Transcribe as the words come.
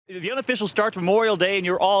The unofficial starts Memorial Day, and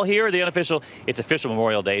you're all here. The unofficial, it's official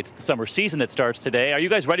Memorial Day. It's the summer season that starts today. Are you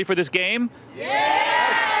guys ready for this game?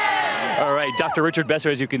 Yeah! All right, Dr. Richard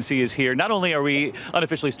Besser, as you can see, is here. Not only are we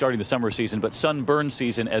unofficially starting the summer season, but Sunburn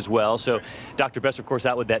season as well. So Dr. Besser, of course,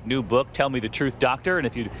 out with that new book, Tell Me the Truth, Doctor. And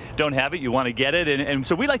if you don't have it, you want to get it. And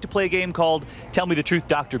so we like to play a game called Tell Me the Truth,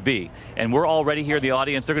 Dr. B. And we're all ready here in the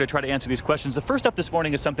audience. They're going to try to answer these questions. The first up this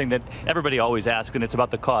morning is something that everybody always asks, and it's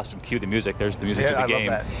about the cost. And cue the music. There's the music to the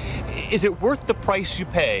game. Love that. Is it worth the price you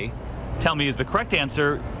pay? Tell me is the correct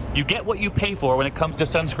answer. You get what you pay for when it comes to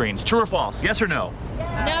sunscreens. True or false? Yes or no?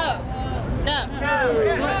 No. No. No.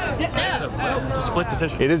 It's a split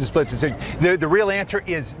decision. It is a split decision. The real answer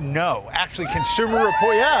is no. Actually, Consumer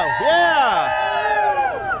Report, yeah.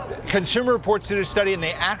 Consumer Reports did a study, and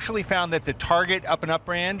they actually found that the Target Up and Up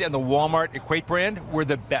brand and the Walmart Equate brand were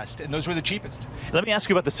the best, and those were the cheapest. Let me ask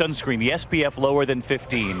you about the sunscreen, the SPF lower than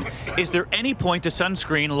 15. Is there any point to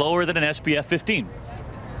sunscreen lower than an SPF 15?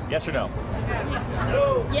 Yes or no?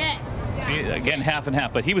 Yes. See, again, half and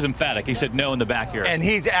half, but he was emphatic. He said no in the back here. And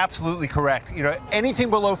he's absolutely correct. You know,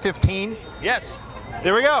 anything below 15, yes.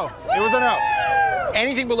 There we go. It was a no.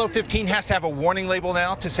 Anything below 15 has to have a warning label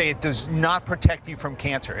now to say it does not protect you from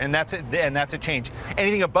cancer, and that's a change.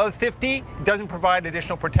 Anything above 50 doesn't provide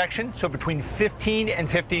additional protection, so between 15 and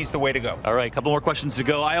 50 is the way to go. All right, a couple more questions to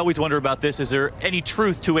go. I always wonder about this. Is there any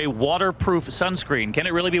truth to a waterproof sunscreen? Can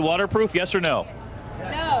it really be waterproof, yes or no? No.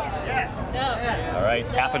 Yes. No. All right,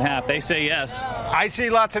 it's half and half. They say yes. I see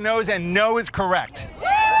lots of no's, and no is correct.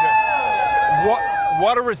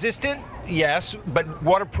 Water resistant, yes, but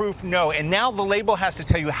waterproof, no. And now the label has to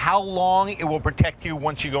tell you how long it will protect you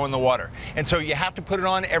once you go in the water. And so you have to put it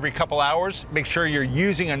on every couple hours, make sure you're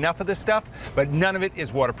using enough of this stuff, but none of it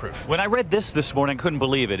is waterproof. When I read this morning, I couldn't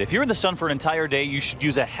believe it. If you're in the sun for an entire day, you should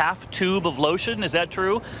use a half tube of lotion. Is that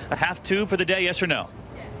true? A half tube for the day, yes or no?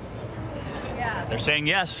 They're saying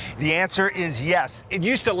yes. The answer is yes. It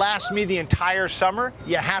used to last me the entire summer.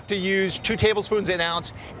 You have to use 2 tablespoons an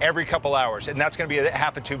ounce every couple hours, and that's going to be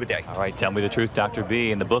half a tube a day. All right, Tell Me the Truth, Dr.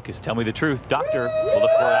 B. And the book is Tell Me the Truth, Doctor. We'll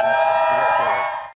look for that.